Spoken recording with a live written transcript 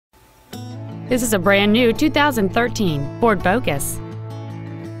This is a brand new 2013 Ford Focus.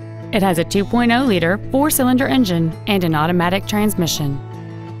 It has a 2.0-liter four-cylinder engine and an automatic transmission.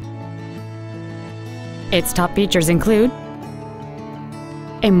 Its top features include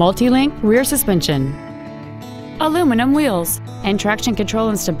a multi-link rear suspension, aluminum wheels, and traction control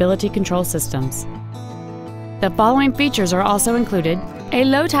and stability control systems. The following features are also included: a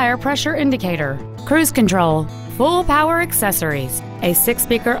low tire pressure indicator, cruise control, full power accessories, a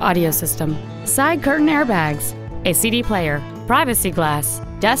 6-speaker audio system, side curtain airbags, a CD player, privacy glass,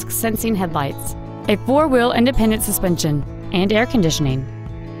 dusk sensing headlights, a 4-wheel independent suspension, and air conditioning.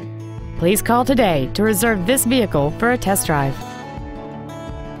 Please call today to reserve this vehicle for a test drive.